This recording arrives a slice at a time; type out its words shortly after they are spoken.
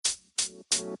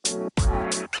And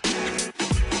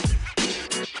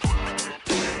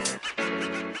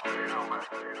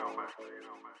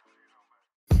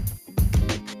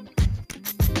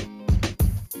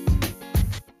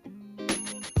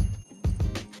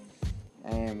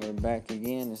we're back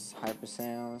again. This is Hyper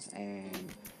Sounds, and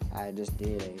I just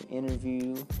did an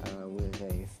interview with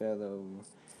a fellow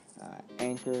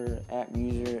Anchor app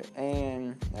user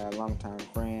and a longtime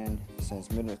friend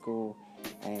since middle school.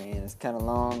 And it's kind of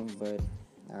long, but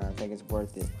I think it's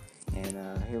worth it.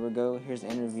 And here we go. Here's the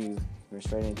interview. We're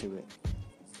straight into it.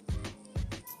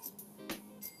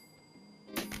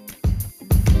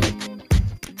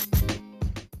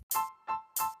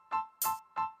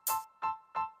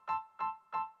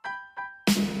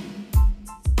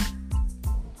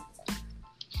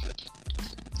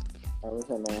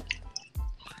 What's up, man?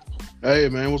 Hey,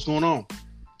 man, what's going on?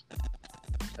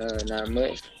 Not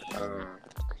much.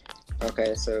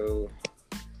 Okay, so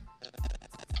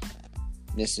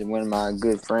this is one of my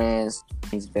good friends.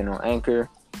 He's been on Anchor,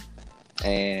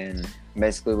 and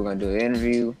basically we're gonna do an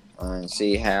interview and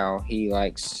see how he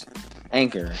likes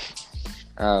Anchor.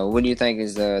 What do you think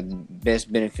is the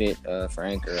best benefit for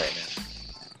Anchor right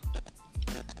now?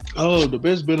 Oh, the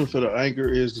best benefit of Anchor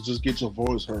is to just get your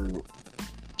voice heard.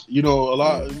 You know,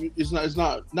 it's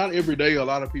not every day a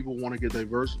lot of people want to get their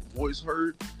voice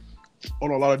heard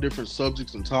on a lot of different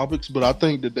subjects and topics, but I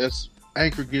think that's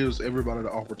Anchor gives everybody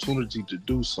the opportunity to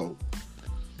do so.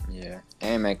 Yeah,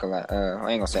 and make a lot.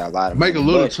 I ain't gonna say a lot of make money, a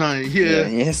little change. Yeah,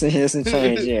 yes, a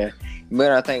change. Yeah,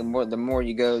 but I think the more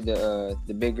you go, the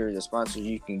bigger the sponsors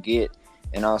you can get,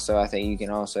 and also I think you can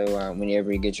also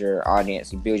whenever you get your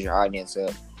audience, you build your audience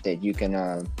up, that you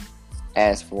can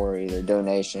ask for either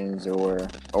donations or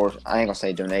I ain't gonna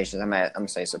say donations. I'm gonna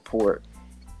say support,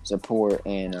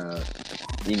 and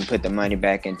you can put the money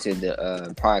back into the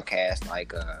podcast,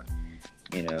 like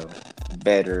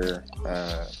better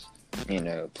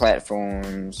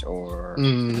platforms or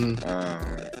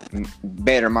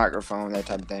better microphone, that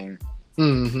type of thing.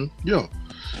 Yeah.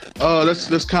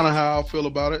 That's kind of how I feel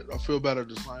about it. I feel about it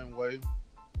the same way.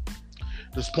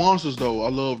 The sponsors, though, I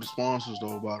love the sponsors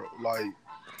though about it. Like,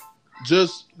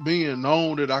 just being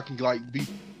known that I can be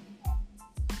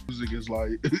music is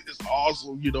like it's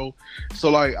awesome, you know. So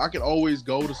like I can always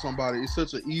go to somebody. It's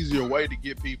such an easier way to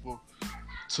get people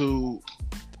to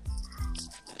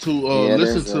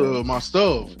listen to my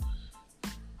stuff.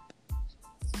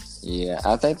 Yeah,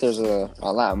 I think there's a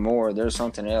lot more. There's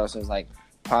something else. There's like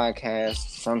podcast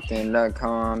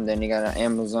something.com. Then you got an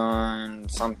Amazon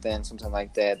something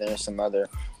like that. There's some other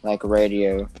like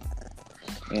radio,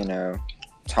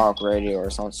 talk radio or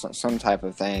some type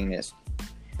of thing that's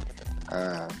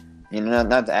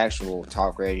not the actual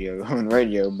talk radio on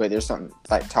radio, but there's something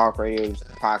like talk radio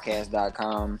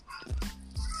podcast.com,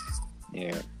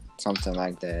 something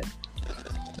like that.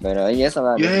 But yes, a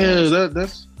lot of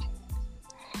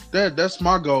that's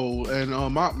my goal, and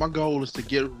my goal is to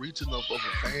get reach enough of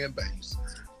a fan base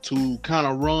to kind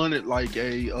of run it like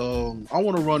I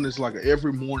want to run this like a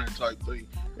every morning type thing.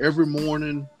 Every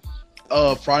morning,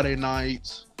 Friday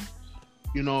nights,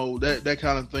 that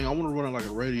kind of thing. I want to run it like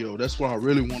a radio. That's what I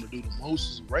really want to do the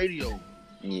most is radio.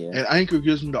 Yeah. And Anchor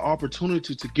gives me the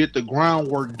opportunity to get the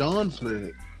groundwork done for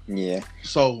that. Yeah.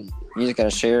 So you just gotta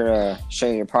share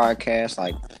your podcast,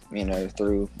 like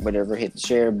through whatever, hit the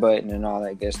share button and all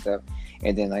that good stuff.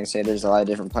 And then, like I said, there's a lot of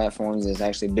different platforms that's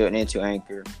actually built into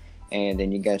Anchor. And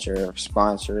then you got your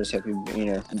sponsors help you,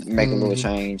 make a little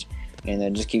change, and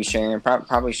then just keep sharing.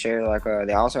 Probably share like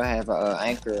they also have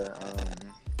Anchor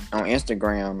on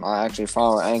Instagram. I actually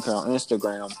follow Anchor on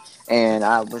Instagram, and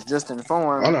I was just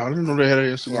informed. I didn't know they had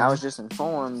an Instagram. Yeah, I was just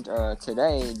informed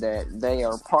today that they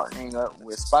are partnering up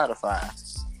with Spotify.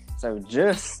 So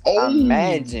just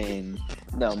imagine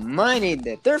the money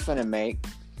that they're finna make.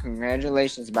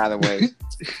 Congratulations, by the way.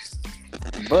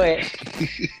 But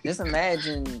just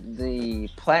imagine the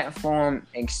platform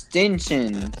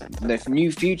extension, the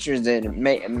new features that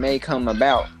may come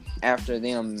about after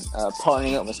them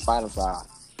partnering up with Spotify.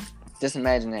 Just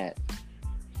imagine that.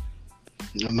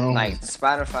 No. Like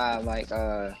Spotify,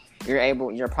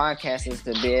 your podcast is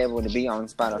to be able to be on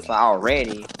Spotify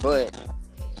already, but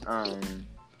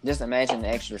just imagine the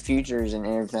extra features and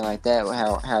everything like that.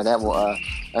 How that will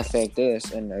affect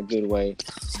us in a good way.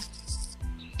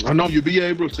 I know you'll be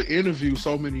able to interview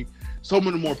so many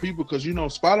more people because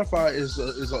Spotify is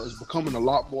becoming a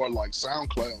lot more like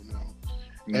SoundCloud now.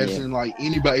 As in like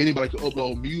anybody can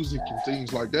upload music and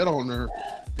things like that on there,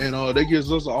 and that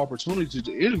gives us the opportunity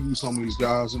to interview some of these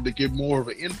guys and to get more of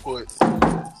an input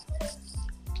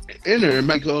in there and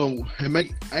make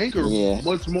Anchor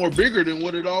much more bigger than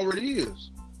what it already is.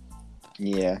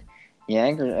 Yeah, Yeah,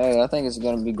 Anchor. I think it's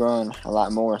going to be growing a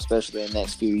lot more, especially in the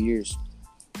next few years.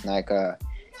 Like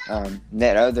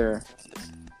that other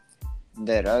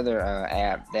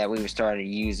app that we started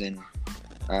using.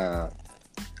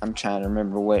 I'm trying to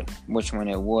remember which one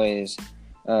it was.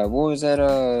 What was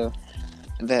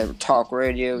that talk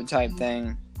radio type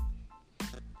thing?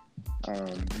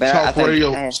 But Talk I think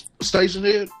radio station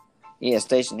head. Yeah,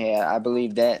 Station Head. I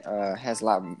believe that has a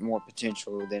lot more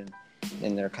potential than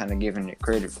they're kind of giving it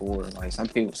credit for. Like some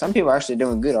people are actually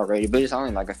doing good already, but it's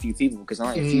only like a few people because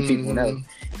only a few people know.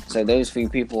 So those few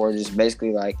people are just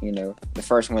basically like the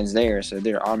first ones there, so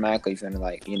they're automatically gonna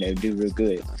like do real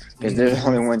good because they're the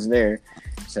only ones there.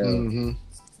 So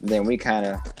then we kind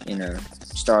of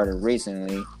started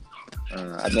recently.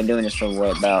 I've been doing this for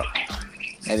about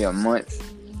maybe a month,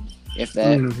 if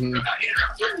that.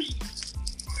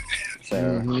 So,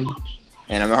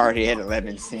 and I'm already at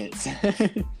 11 cents.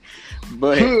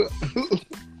 But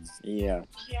yeah,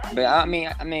 but I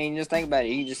mean, just think about it.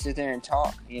 You just sit there and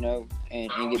talk, and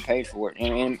get paid for it,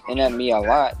 and that'd be a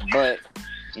lot. But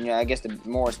I guess the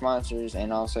more sponsors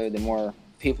and also the more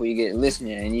people you get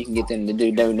listening, and you can get them to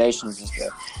do donations and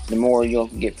stuff, the more you'll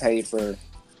get paid for.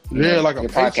 Like your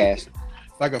podcast,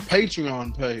 like a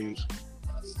Patreon page.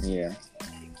 Yeah.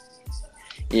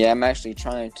 Yeah, I'm actually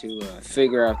trying to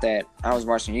figure out that. I was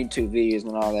watching YouTube videos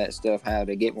and all that stuff, how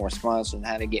to get more sponsors and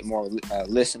how to get more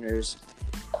listeners,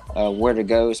 where to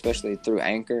go, especially through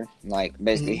Anchor. Like,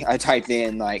 basically, I typed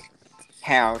in, like,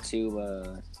 how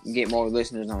to get more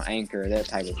listeners on Anchor, that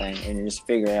type of thing, and just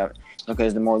figure out,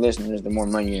 because the more listeners, the more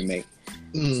money you make.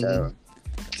 So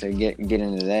get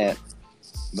into that.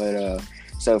 But,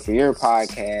 so for your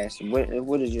podcast,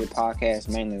 what is your podcast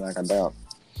mainly like about?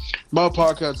 My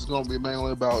podcast is going to be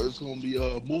mainly about, it's going to be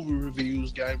movie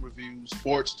reviews, game reviews,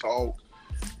 sports talk.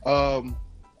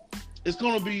 It's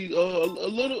going to be a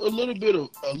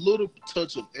little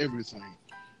touch of everything.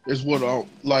 Is what I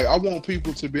want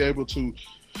people to be able to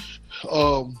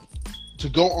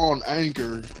go on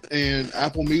Anchor and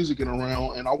Apple Music and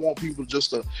around, and I want people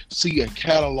just to see a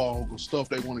catalog of stuff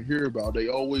they want to hear about. They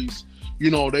always,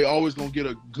 they always going to get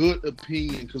a good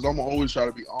opinion because I'm going to always try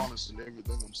to be honest in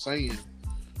everything I'm saying.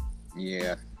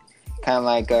 Yeah, kind of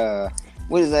like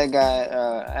what is that guy?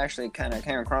 Actually, kind of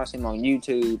came across him on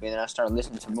YouTube, and I started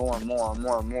listening to more and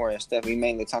more stuff. He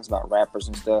mainly talks about rappers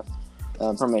and stuff.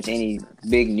 Pretty much any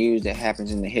big news that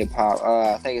happens in the hip hop.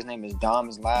 I think his name is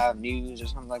Dom's Live News or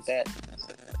something like that.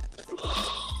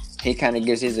 He kind of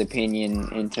gives his opinion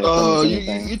into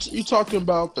anything. You talking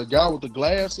about the guy with the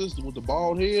glasses with the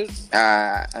bald head?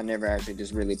 I never actually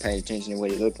just really paid attention to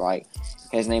what he looked like.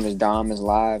 His name is Dom's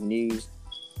Live News.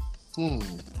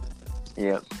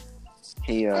 Yep.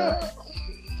 He may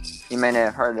not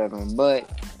have heard of him, but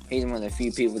he's one of the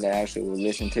few people that actually will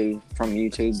listen to from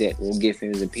YouTube that will give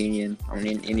his opinion on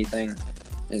anything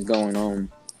that's going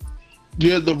on.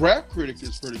 Yeah, the Rap Critic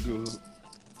is pretty good.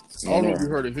 I don't know if you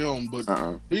heard of him, but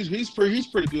he's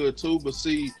pretty good too. But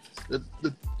see, the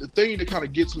thing that kind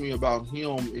of gets me about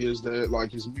him is that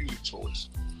like his music choice.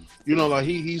 Like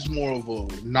he's more of a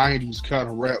 '90s kind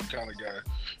of rap kind of guy.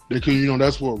 Because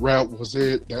that's what rap was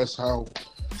at. That's how.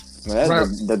 Well,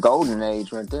 that's the golden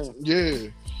age right there. Yeah.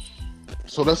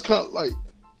 So that's kind of like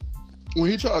when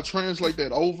he try to translate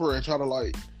that over and try to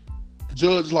like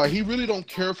judge, like he really don't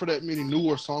care for that many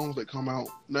newer songs that come out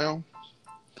now.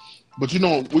 But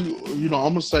I'm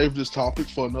gonna save this topic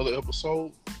for another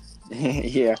episode.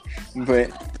 Yeah,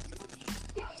 but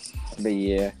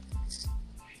yeah,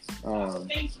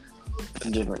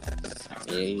 different.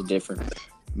 Yeah, you're different.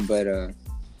 But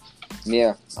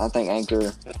yeah, I think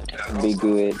Anchor would be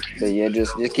good. But yeah,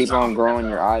 just keep on growing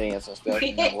your audience and stuff,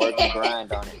 and work and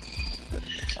grind on it.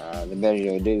 The better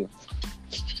you'll do.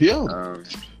 Yeah.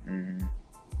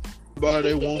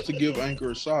 Everybody that wants to give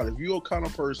Anchor a shot. If you're a kind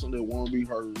of person that want to be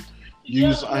heard,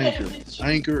 use Anchor.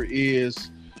 Anchor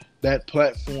is that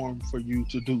platform for you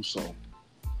to do so.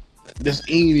 That's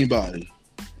anybody.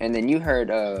 And then you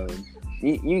heard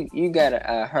you got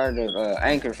heard of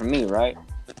Anchor from me, right?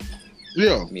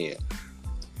 Yeah.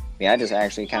 I just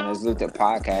actually kind of looked at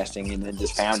podcasting and then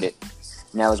just found it.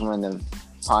 And that was one of the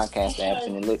podcast apps,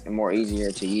 and it looked more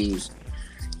easier to use.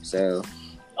 So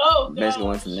basically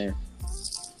went from there.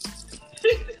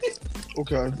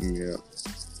 Okay. Yeah.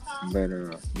 But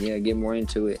yeah, get more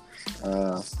into it.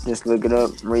 Just look it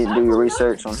up, do your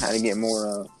research on how to get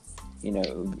more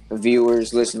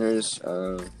viewers, listeners,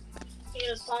 more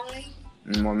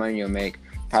money you'll make.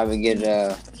 Probably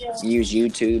use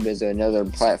YouTube as another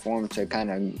platform to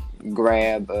kind of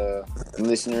grab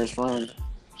listeners from.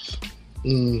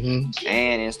 And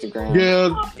Instagram. Yeah,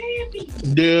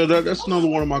 that's another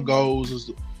one of my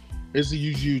goals is to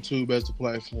use YouTube as the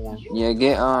platform. Yeah,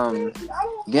 get on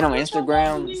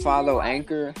Instagram, follow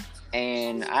Anchor.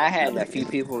 And I had a few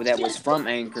people that was from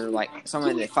Anchor, like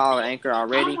someone that followed Anchor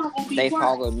already. They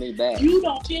followed me back. You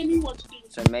don't tell me what to do.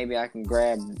 So maybe I can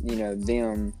grab,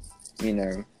 them,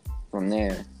 from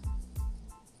there.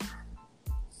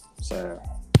 So,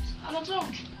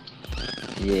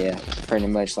 yeah, pretty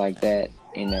much like that.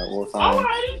 We'll find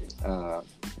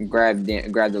grab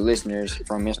the listeners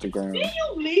from Instagram. Did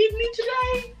you leave me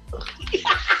today?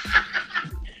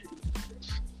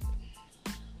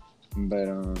 But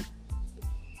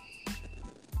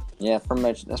yeah,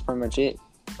 that's pretty much it.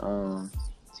 I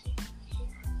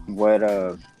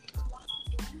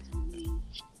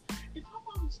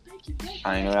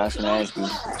didn't know what I was gonna ask you.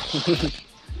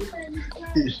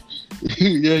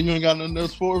 Yeah, you ain't got nothing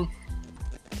else for me?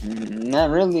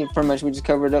 Not really. Pretty much, we just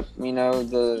covered up, what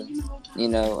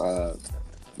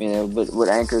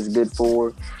Anchor is good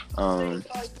for,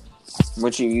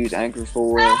 what you use Anchor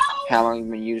for, how long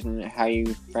you've been using it, how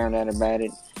you found out about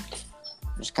it.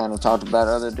 Just kind of talked about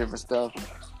other different stuff,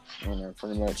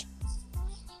 pretty much.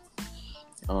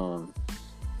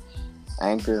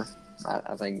 Anchor,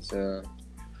 I think it's a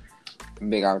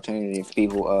big opportunity if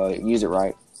people use it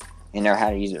right and know how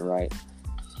to use it right.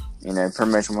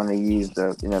 Pretty much want to use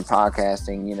the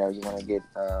podcasting. You want to get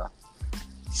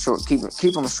short, keep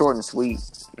them short and sweet.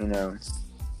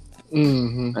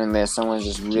 Unless someone's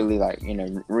just really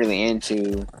really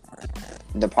into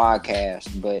the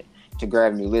podcast, but to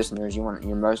grab new listeners, you want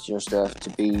most of your stuff to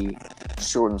be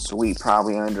short and sweet,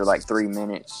 probably under 3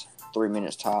 minutes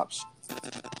tops.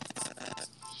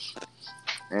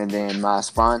 And then my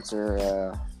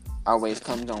sponsor always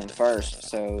comes on first.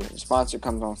 So the sponsor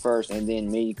comes on first, and then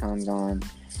me comes on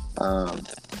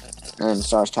and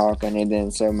starts talking. And then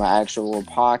so my actual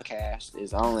podcast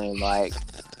is only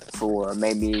for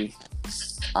maybe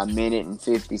a minute and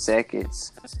 50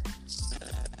 seconds.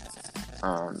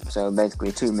 So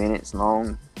basically 2 minutes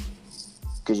long,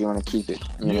 because you want to keep it,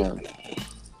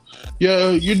 Yeah,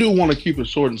 you do want to keep it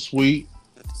short and sweet.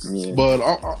 Yeah. But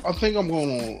I think I'm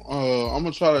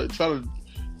gonna try to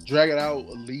drag it out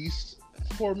at least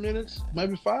 4 minutes,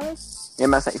 maybe 5. Yeah,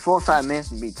 I say 4 or 5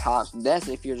 minutes would be tops. That's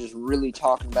if you're just really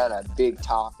talking about a big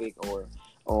topic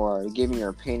or giving your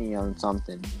opinion on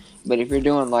something. But if you're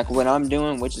doing like what I'm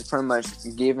doing, which is pretty much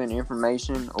giving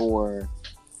information or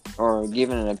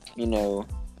giving or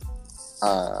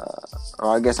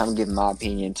I guess I'm giving my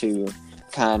opinion too,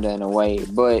 kind of in a way,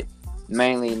 but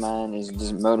mainly mine is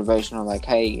just motivational,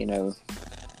 hey,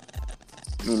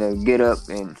 get up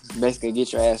and basically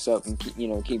get your ass up and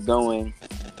keep going,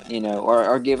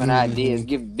 or giving ideas,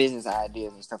 give business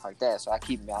ideas and stuff like that. So I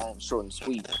keep mine short and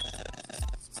sweet.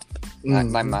 Like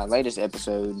my latest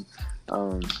episode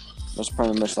was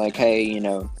pretty much hey,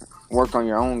 work on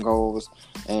your own goals.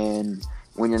 And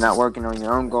when you're not working on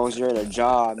your own goals, you're at a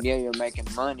job. Yeah, you're making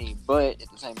money, but at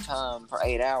the same time, for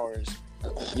 8 hours,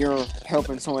 you're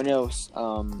helping someone else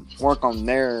work on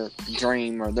their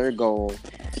dream or their goal,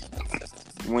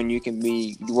 when you can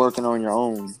be working on your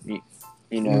own, Be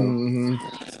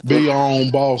your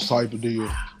own boss type of deal.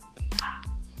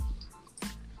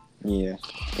 Yeah.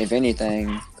 If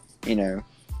anything,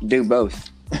 do both.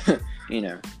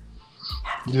 Yeah.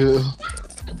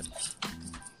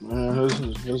 Man,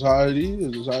 that's how it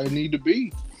is. That's how it need to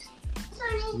be.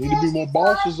 Need to be more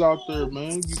bosses out there,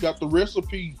 man. You got the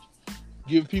recipe.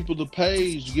 Give people the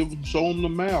page. Show them the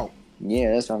map.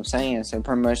 Yeah, that's what I'm saying. So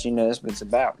pretty much, that's what it's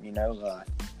about.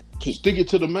 Stick it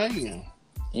to the man.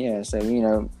 Yeah. So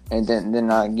and then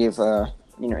I give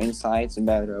insights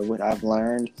about what I've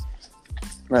learned,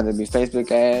 whether it be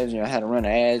Facebook ads, how to run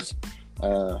ads,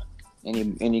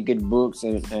 any good books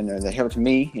that helped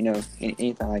me,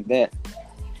 anything like that.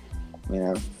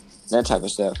 That type of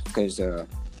stuff. Because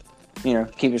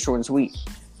keep it short and sweet.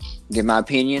 Give my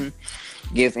opinion.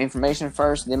 Give information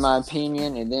first, then my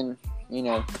opinion, and then,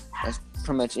 that's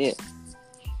pretty much it.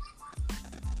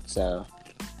 So,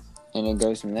 and it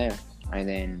goes from there. And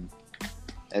then,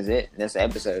 that's it. That's the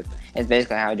episode. That's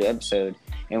basically how I do episode.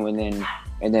 And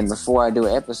then before I do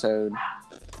an episode,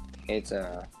 it's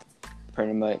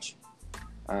pretty much,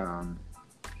 the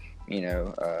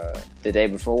day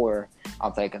before,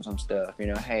 I'll take in some stuff.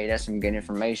 Hey, that's some good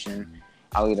information.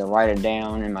 I'll either write it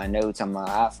down in my notes on my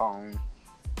iPhone,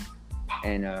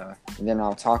 and then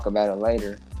I'll talk about it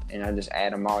later, and I'll just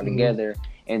add them all together,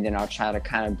 and then I'll try to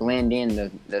kind of blend in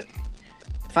the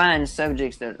find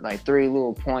subjects that 3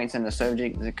 little points in the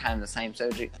subject that are kind of the same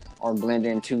subject, or blend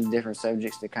in 2 different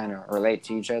subjects that kind of relate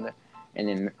to each other, and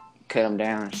then cut them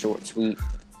down short, sweet,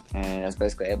 and that's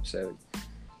basically an episode.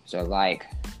 So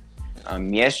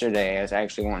yesterday I was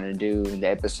actually wanting to do the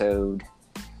episode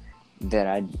that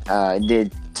I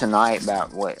did tonight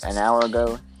about an hour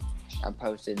ago. I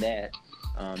posted that.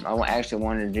 I actually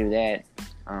wanted to do that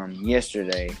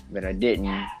yesterday, but I didn't.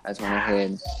 I just went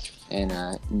ahead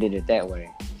and did it that way.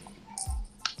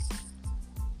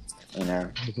 You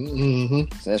know,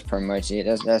 so that's pretty much it.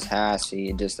 That's how I see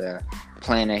it. Just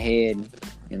plan ahead.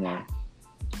 You know.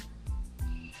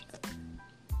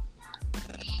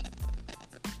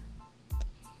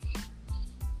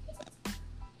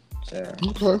 So,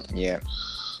 okay. Yeah.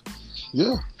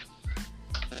 Yeah.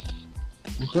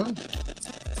 Okay.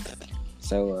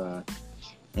 So,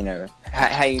 you know,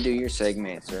 how you do your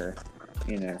segments, or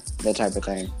you know, that type of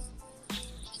thing.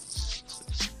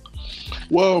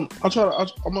 Well,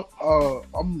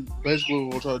 I'm basically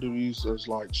gonna try to do these as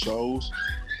like shows.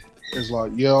 It's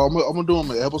like, yeah, I'm gonna do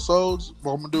them in episodes,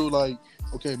 but I'm gonna do like,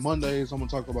 okay, Mondays I'm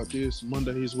gonna talk about this.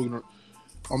 Wednesdays we're gonna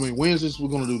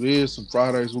do this, and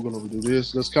Fridays we're gonna do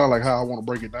this. That's kind of like how I want to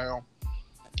break it down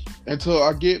until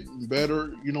I get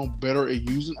better at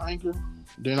using Anchor.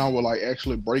 Then I will like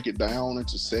actually break it down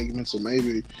into segments, and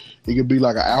maybe it could be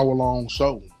like an hour-long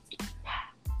show.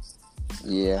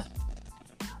 Yeah.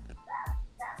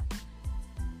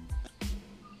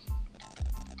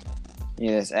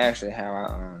 Yeah, that's actually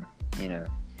how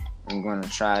I'm going to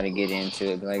try to get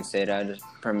into it. But like I said, I just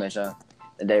pretty much the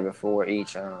day before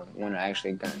each when I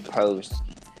actually going to post.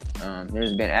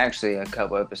 There's been actually a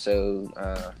couple episodes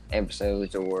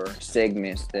or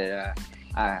segments that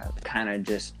I kind of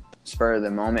just spur of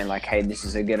the moment, like, hey, this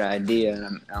is a good idea,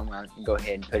 and I'm going to go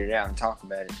ahead and put it out and talk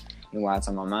about it while it's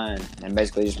on my mind, and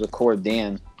basically just record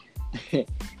then.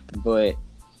 But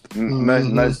most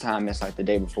of the time it's like the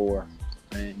day before,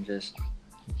 and just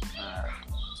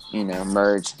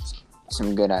merge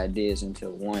some good ideas into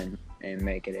one and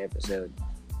make it an episode.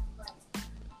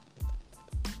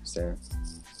 So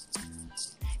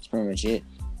that's pretty much it.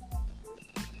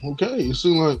 Okay, it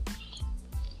seems like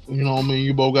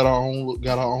you both got our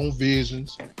own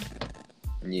visions.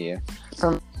 Yeah.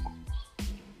 From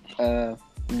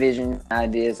vision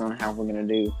ideas on how we're gonna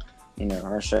do,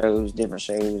 our shows, different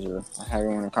shows, or however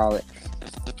you want to call it.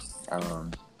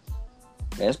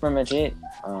 That's pretty much it.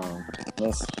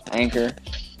 That's Anchor.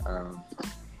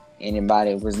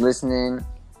 Anybody was listening,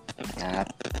 I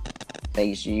think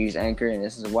you should use Anchor, and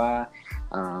this is why.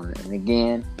 And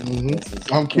again, this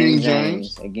is I'm King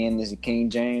James. Again, this is King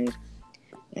James,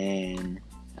 and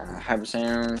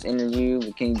Hypersound's interview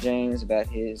with King James about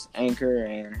his Anchor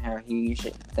and how he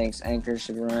thinks Anchor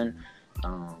should run.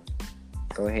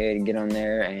 Go ahead and get on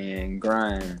there and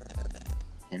grind.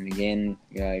 And again,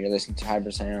 you're listening to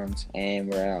Hypersounds, and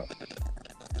we're out.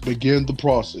 Begin the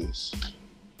process.